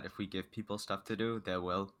think that if we give people stuff to do,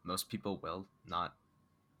 most people will not,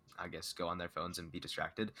 I guess, go on their phones and be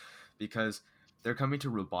distracted, because they're coming to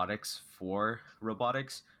robotics for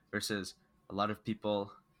robotics versus a lot of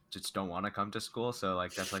people just don't want to come to school, so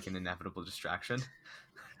like that's like an inevitable distraction.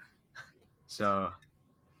 So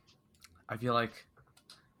I feel like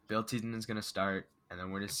build season is gonna start, and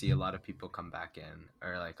then we're gonna see a lot of people come back in,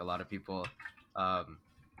 or like a lot of people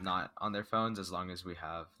not on their phones, as long as we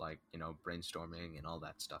have like brainstorming and all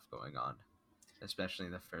that stuff going on, especially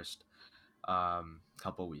in the first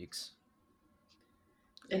couple weeks.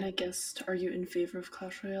 And I guess to argue in favor of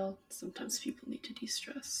Clash Royale, sometimes people need to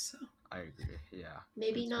de-stress, so. I agree. Yeah.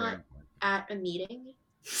 Maybe It's very not important. at a meeting,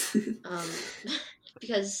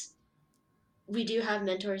 because we do have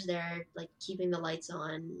mentors there, like keeping the lights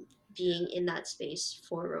on, being in that space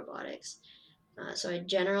for robotics. So I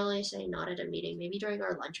generally say not at a meeting, maybe during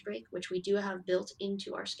our lunch break, which we do have built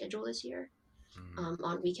into our schedule this year,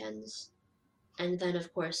 on weekends. And then,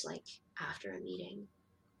 of course, like after a meeting.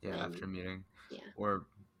 Yeah, after a meeting. Yeah. Or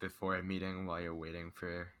before a meeting while you're waiting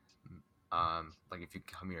for like if you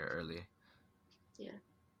come here early.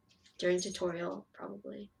 During tutorial,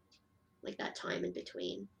 probably. Like that time in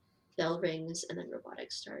between. Bell rings and then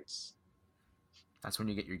robotics starts. That's when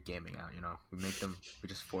you get your gaming out, you know. We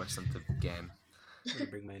just force them to game. I'm gonna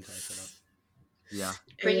bring my entire setup. Yeah.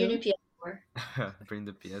 Bring your new Ew. PS4. Bring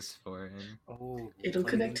the PS4 in. Oh, It'll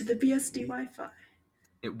connect to the BSD Wi-Fi.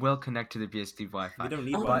 It will connect to the BSD Wi-Fi. You don't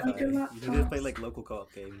need Oh, Wi-Fi. like a You laptop. can just play like local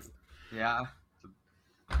co-op games. Yeah.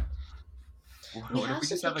 We What have if we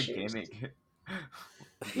some just have a pictures. gaming?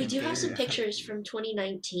 We do have some Yeah. pictures from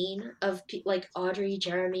 2019 of like Audrey,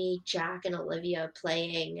 Jeremy, Jack, and Olivia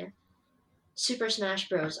playing Super Smash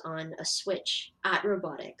Bros. On a Switch at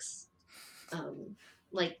Robotics.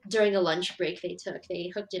 Like during a lunch break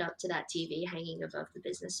they hooked it up to that TV hanging above the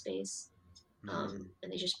business space. And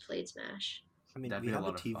they just played Smash. I mean, That'd we be a have a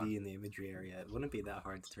lot of TV fun. in the imagery area. It wouldn't be that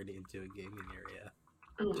hard to turn it into a gaming area.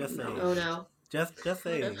 Oh, Just no. saying. Oh no. Just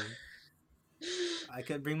saying. I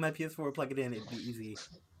could bring my PS4, plug it in. It'd be easy.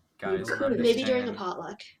 Guys, could. I'm just Maybe during a saying,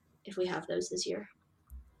 potluck if we have those this year.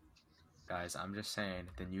 guys, I'm just saying,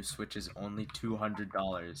 the new Switch is only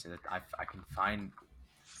 $200, and I can find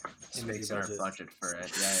Imagery space in our budget. budget for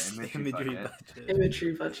it. Yeah, Imagery budget. budget.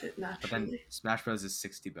 Imagery budget, But then naturally. Smash Bros is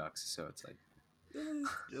 $60, so it's like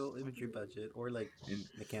Still imagery budget or like in,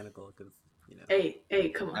 mechanical, because you know. Hey,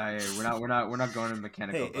 come on. we're not going to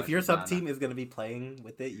mechanical. Hey, if your budget, sub nah. team is gonna be playing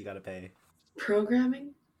with it, you gotta pay.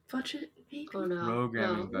 Programming budget, maybe? Oh no.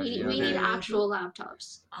 Programming no. budget, We need okay. actual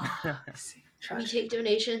laptops. Oh, I see. We Trash. take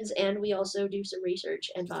donations and we also do some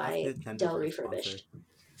research and Just ask buy Nintendo Dell for a sponsor. refurbished.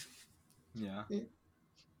 Yeah,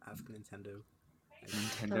 Ask Nintendo.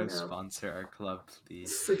 Nintendo Oh, no. sponsor our club,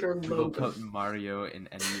 please. It's like our We will logo. put Mario in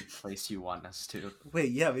any place you want us to.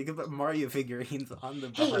 Wait, yeah, we could put Mario figurines on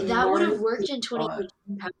the Hey, bottom. that would have Mario worked in is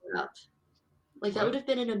 2018 Power Up. Like that What? would have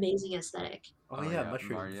been an amazing aesthetic. Oh, yeah,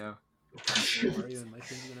 mushrooms. Mario. Mario and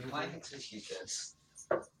mushrooms and Why everything. did you this?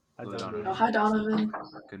 I Hello, don't Donovan. Oh, know. hi, Donovan.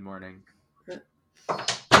 Good morning.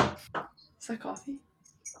 Is that coffee?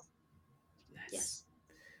 Nice. Yes.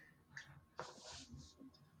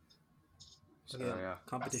 So Okay, yeah,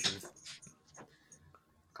 competitions.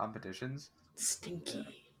 competitions. Stinky.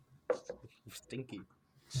 You're stinky.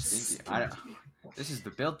 Stinky. This is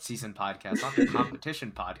the build season podcast, not the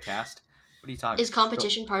competition podcast. What are you talking? Is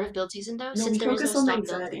competition part of build season though? No, Since we there is focus no on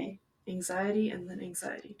stop build. anxiety. Anxiety and then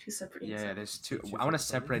anxiety. Two separate Yeah, anxieties. there's two. Two I want to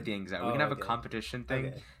separate separate the anxiety. We can Oh, have a okay. competition thing.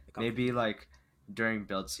 Okay. Maybe like during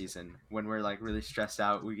build season when we're like really stressed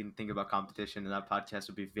out, we can think about competition, and that podcast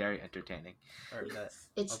would be very entertaining. Alright,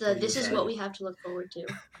 It's I'll the play this is anxiety. what we have to look forward to.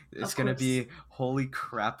 It's Of gonna course. be holy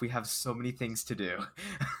crap. We have so many things to do.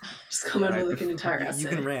 Just come in Right, with like an entire essay. You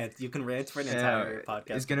can rant. You can rant for an entire podcast.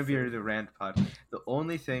 It's gonna be episode. the rant pod. The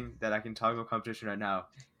only thing that I can talk about competition right now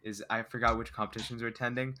is I forgot which competitions we're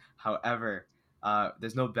attending. However,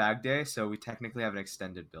 there's no bag day, so we technically have an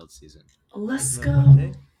extended build season. Let's Isn't go. that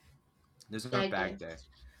Monday? There's no Bag bag day. day.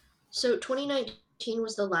 So 2019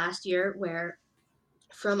 was the last year where,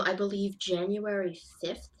 from I believe January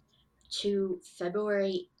 5th to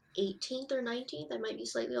February 18th or 19th, I might be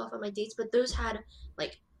slightly off on my dates, but those had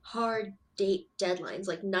like hard date deadlines,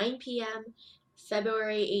 like 9 p.m.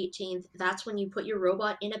 February 18th. That's when you put your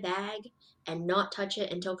robot in a bag and not touch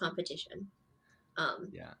it until competition.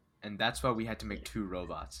 Yeah, and that's why we had to make two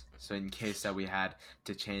robots. So in case that we had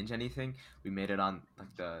to change anything, we made it on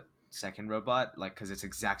like the second robot, like because it's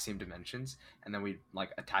exact same dimensions, and then we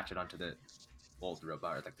like attach it onto the old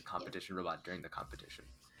robot or like the competition robot during the competition.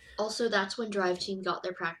 Also, that's when Drive Team got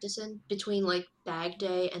their practice in between like bag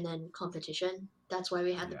day and then competition. That's why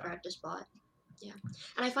we had the Yeah. practice bot. Yeah.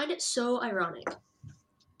 And I find it so ironic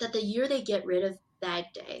that the year they get rid of bag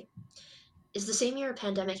day is the same year a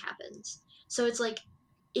pandemic happens. So it's like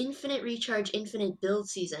infinite recharge, infinite build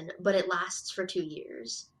season, but it lasts for 2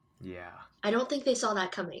 years. Yeah, I don't think they saw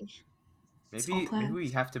that coming. It's all maybe planned. we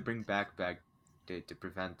have to bring back bag day to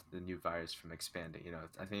prevent the new virus from expanding. You know,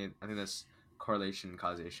 I think that's correlation and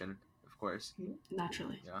causation, of course.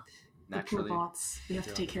 Naturally. Yeah, The poor naturally. bots. We have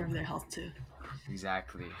to take care of their health too.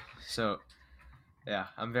 Exactly. So, yeah,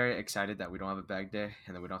 I'm very excited that we don't have a bag day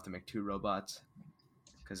and that we don't have to make two robots,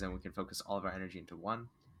 because then we can focus all of our energy into one.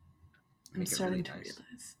 I'm Make it starting really to nice.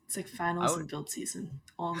 realize it's like finals would- and build season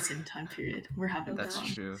all in the same time period. We're having That's fun.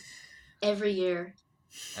 true. Every year,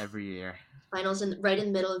 Every year. finals right in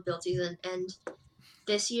the middle of build season, and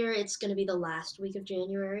this year it's going to be the last week of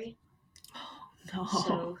January. No.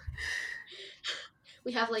 So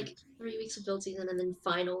we have like 3 weeks of build season and then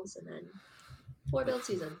finals and then 4 build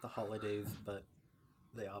season. The holidays, but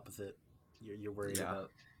the opposite. You're worried Yeah.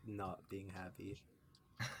 about not being happy.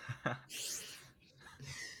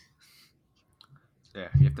 Yeah,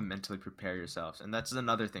 you have to mentally prepare yourselves, and that's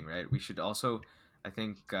another thing, right? We should also, I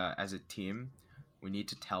think, as a team, we need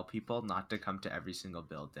to tell people not to come to every single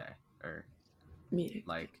build day or Meeting.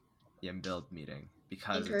 like build meeting,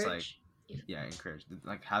 because it's like, Encourage. yeah, encourage,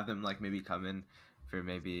 like have them like maybe come in for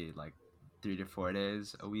maybe like 3 to 4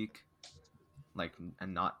 days a week, like,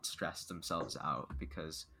 and not stress themselves out,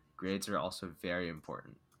 because grades are also very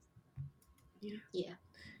important. Yeah.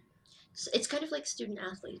 So it's kind of like student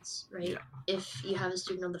athletes, right? Yeah. If you have a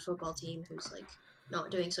student on the football team who's like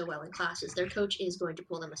not doing so well in classes, their coach is going to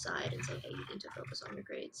pull them aside and say, "Hey, you need to focus on your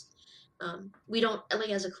grades." We don't, like,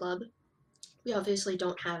 as a club, we obviously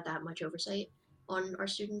don't have that much oversight on our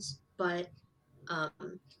students, but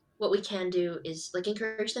what we can do is like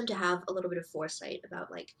encourage them to have a little bit of foresight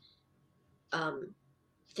about like um,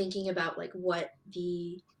 thinking about like what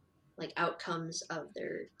the like outcomes of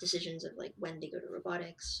their decisions of like when they go to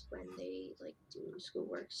robotics, when they like do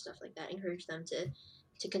schoolwork, stuff like that. Encourage them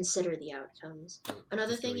to consider the outcomes. Don't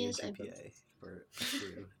Another destroy thing your is GPA for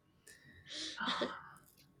you.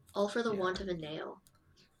 all for the Yeah. want of a nail.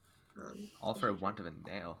 All for a want of a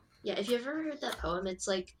nail. Yeah, if you ever heard that poem, it's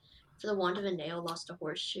like, for the want of a nail lost a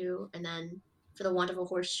horseshoe, and then for the want of a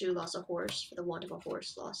horseshoe lost a horse, for the want of a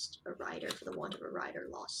horse lost a rider, for the want of a rider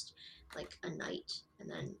lost like a knight, and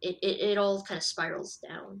then it all kind of spirals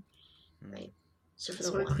down, right? So for That's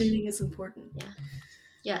the why want, cleaning is important.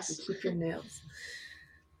 yes, Keep your nails.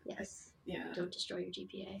 yes, Yeah. don't destroy your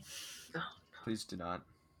GPA. Please do not.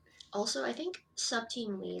 Also, I think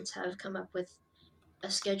sub-team leads have come up with a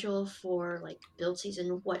schedule for like build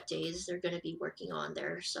season, what days they're going to be working on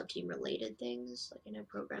their sub-team related things. Like, I know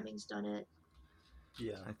programming's done it.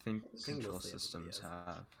 Yeah. I think I think control mostly everybody systems has.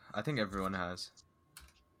 have. I think everyone has,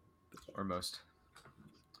 or most.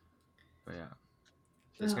 But yeah,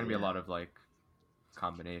 there's Oh, gonna be a yeah. lot of like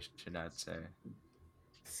combination, I'd say.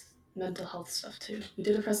 Mental health stuff too. We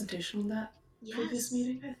did a presentation on that previous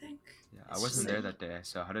meeting, I think. Yeah, I It's wasn't just there like- that day,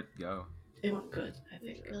 so how did it go? It went good, I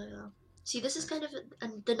think. really well. See, this is kind of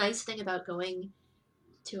the nice thing about going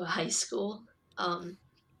to a high school,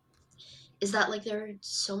 is that like there are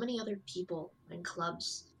so many other people and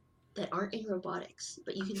clubs that aren't in robotics,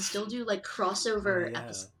 but you can still do like crossover Oh, yeah.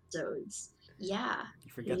 episodes. Yeah. You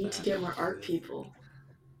We forget need that. to get more art people.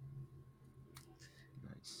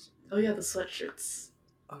 Nice. Oh yeah, the sweatshirts.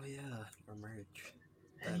 Oh yeah, or merch.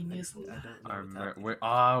 Any news on I that? don't know what's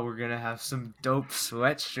happening. We're gonna have some dope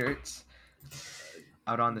sweatshirts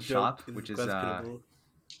out on the Dope shop, which is questionable.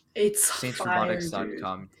 It's fire, dude.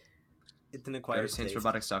 saintsrobotics.com. It's an Go to acquired taste.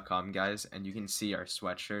 saintsrobotics.com, guys, and you can see our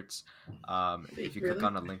sweatshirts. If you click Really?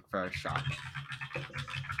 on a link for our shop.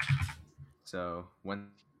 So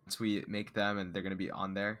once we make them and they're gonna be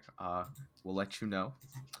on there, we'll let you know.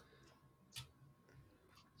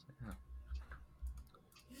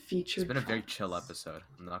 Featured. It's been a very chill episode.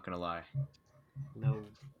 I'm not gonna lie. No.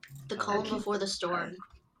 The Oh, calm keep before the storm.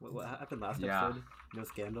 What happened last Yeah. episode? No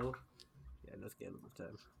scandal? Yeah, no scandal this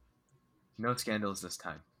time. No scandals this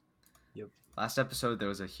time. Yep. Last episode there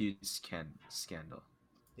was a huge scandal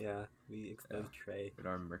Yeah, we exposed Trey. with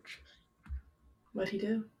our merch. What'd he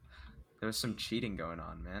do? There was some cheating going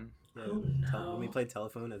on, man. Yeah, Oh when we no. played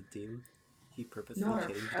telephone as a team, he purposely Not our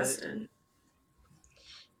changed it. president.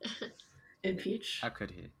 Impeach. How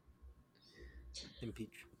could he?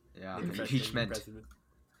 Impeach. Yeah, Make the freshman impeachment. president.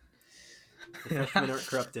 The freshmen aren't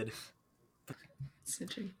corrupted.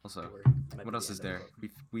 Snitching. Also, Or might what be else the is end of there? the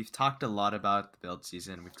quote. We've talked a lot about the build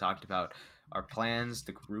season. We've talked about our plans,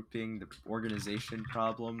 the grouping, the organization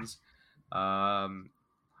problems.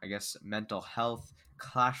 I guess mental health,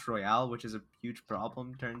 Clash Royale, which is a huge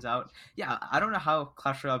problem. Turns out, yeah, I don't know how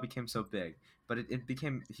Clash Royale became so big, but it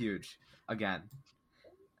became huge again.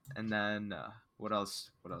 And then what else?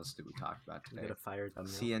 What else did we talk about We today? got a fire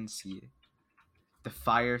thumbnail. CNC, the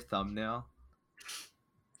fire thumbnail.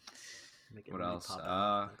 Make it What really else? pop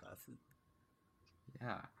out of my glasses.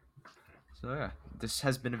 Yeah. So yeah, this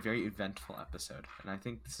has been a very eventful episode, and I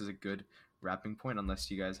think this is a good wrapping point. Unless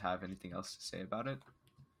you guys have anything else to say about it.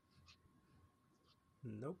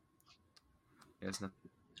 Nope. You guys nothing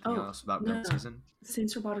Oh, else about no. build season?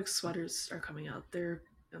 Saints Robotics sweaters are coming out. They're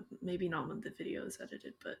maybe not when the video is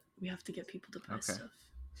edited, but we have to get people to buy Okay. stuff.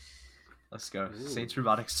 Let's go. Ooh. Saints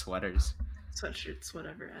Robotics sweaters, Sweatshirts,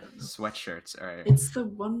 whatever. I don't know. sweatshirts. All right. It's the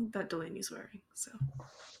one that Delaney's wearing. So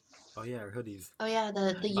Oh yeah, our hoodies. Oh yeah,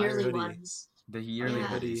 the Fire yearly hoodie. ones. The yearly Yeah.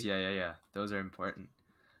 hoodies. Yeah. Those are important.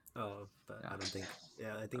 Oh, but Yeah. I don't think.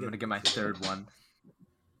 Yeah, I think I'm gonna get my third one.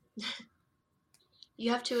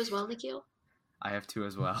 You have two as well, Nikhil? I have two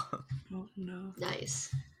as well. oh no.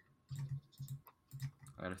 Nice.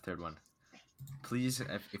 I got a third one. please,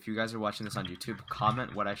 if you guys are watching this on YouTube,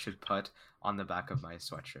 comment what I should put on the back of my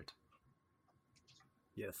sweatshirt.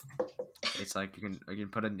 Yes. It's like you can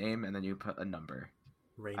put a name and then you put a number.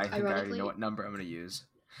 Rain. I think I already Ironically- know what number I'm gonna use.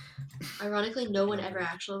 Ironically, no one ever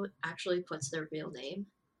actually puts their real name,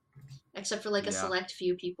 except for like a Yeah. select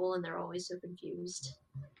few people, and they're always so confused.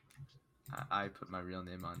 I put my real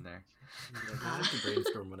name on there. Yeah, I have to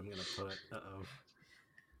brainstorm what I'm gonna put. Uh-oh.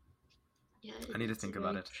 Yeah, I need to it's a think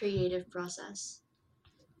about very it. Creative process.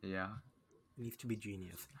 Yeah. It needs to be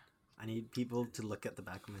genius. I need people to look at the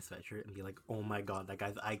back of my sweatshirt and be like, "Oh my god, that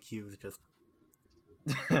guy's IQ is just."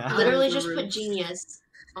 Literally, the just put roof. genius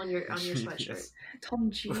on your sweatshirt. Genius. Tom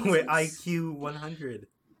Jesus. Wait, IQ 100,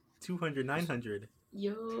 200, 900.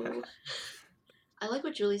 Yo, I like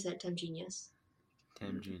what Julie said. Tim genius.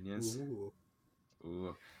 Team Genius. Ooh. Ooh.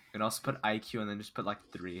 You can also put IQ and then just put like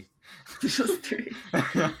 3. Just 3.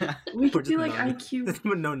 We Or could do just like none.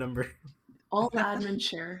 IQ. No number. All the admin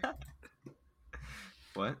share.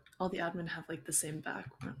 What? All the admin have like the same back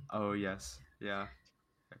one. Oh yes. Yeah.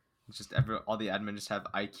 It's just all the admin just have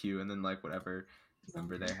IQ and then like whatever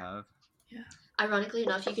number they have. Ironically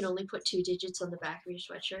enough, you can only put 2 digits on the back of your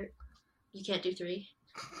sweatshirt. You can't do 3.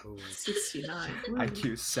 Ooh. 69. Ooh.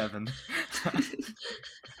 IQ 7.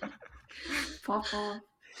 Pop off.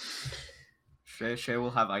 Shay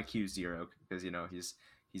will have IQ 0 because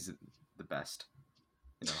he's the best.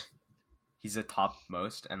 He's the top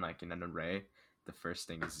most, and like in an array, the first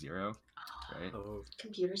thing is 0, right? Oh.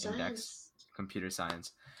 Computer Index. science. Computer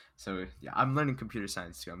science. So yeah, I'm learning computer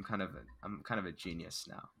science too. I'm kind of a genius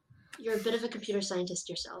now. You're a bit of a computer scientist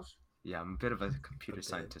yourself. Yeah, I'm a bit of a computer Okay.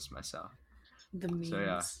 scientist myself. The memes. So,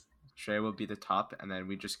 yeah. Shay will be the top, and then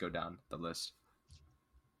we just go down the list.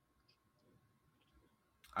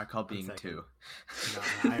 I call being second. 2. No,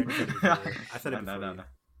 I already said it before. I said it No, before. no.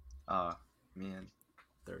 Oh man,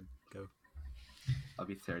 Third, go. I'll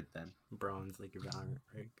be 3rd then. Bronze, like your Valorant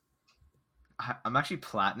rank. I'm actually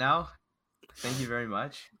plat now. Thank you very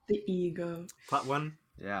much. The ego. Plat 1.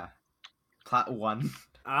 Yeah, plat 1.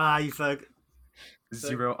 Ah, you suck.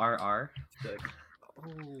 0 RR. Suck. Oh.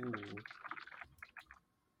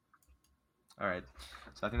 All right.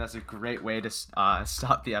 So I think that's a great way to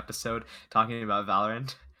stop the episode talking about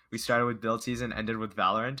Valorant. We started with build season, ended with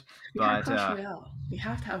Valorant, We had but Clash Royale. We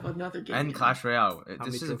have to have another game. and Clash Royale. How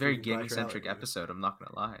This many is a very trophies in Clash gaming-centric Royale? episode. I'm not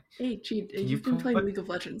gonna lie. Hey, Cheat, Can you've you been playing put- League of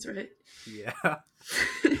Legends, right? Yeah.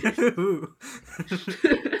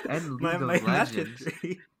 And League my of match Legends.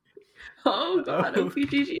 history. Oh god, Oh.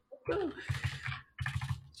 OPGG. Go.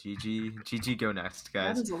 GG, go next,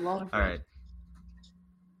 That guys. is a lot of All fun. right.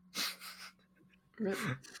 Rip.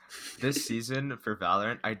 This season for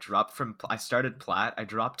Valorant, I started plat, I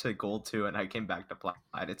dropped to gold 2, and I came back to plat.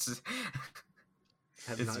 It's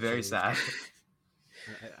Have it's not very changed. sad.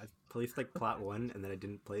 I placed like plat 1 and then I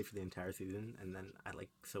didn't play for the entire season and then I like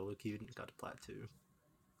solo queued and got to plat 2.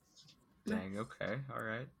 Dang. Okay. All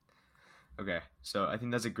right. Okay. So I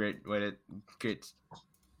think that's a great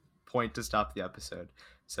point to stop the episode.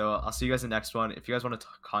 So I'll see you guys in the next one. If you guys want to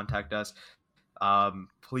contact us,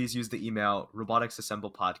 please use the email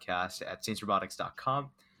roboticsassemblepodcast@saintsrobotics.com.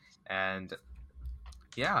 And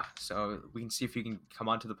yeah, so we can see if you can come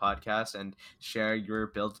onto the podcast and share your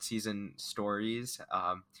build season stories.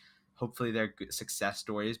 Hopefully they're good success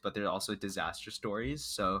stories, but they're also disaster stories.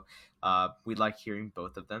 So we like hearing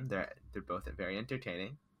both of them. They're both very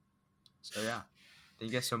entertaining. So yeah,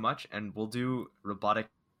 thank you guys so much, and we'll do robotics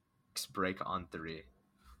break on 3.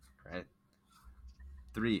 Right?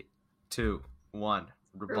 3, 2, 1.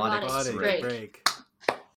 Robotics Robotics break. break.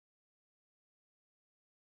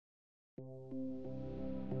 break.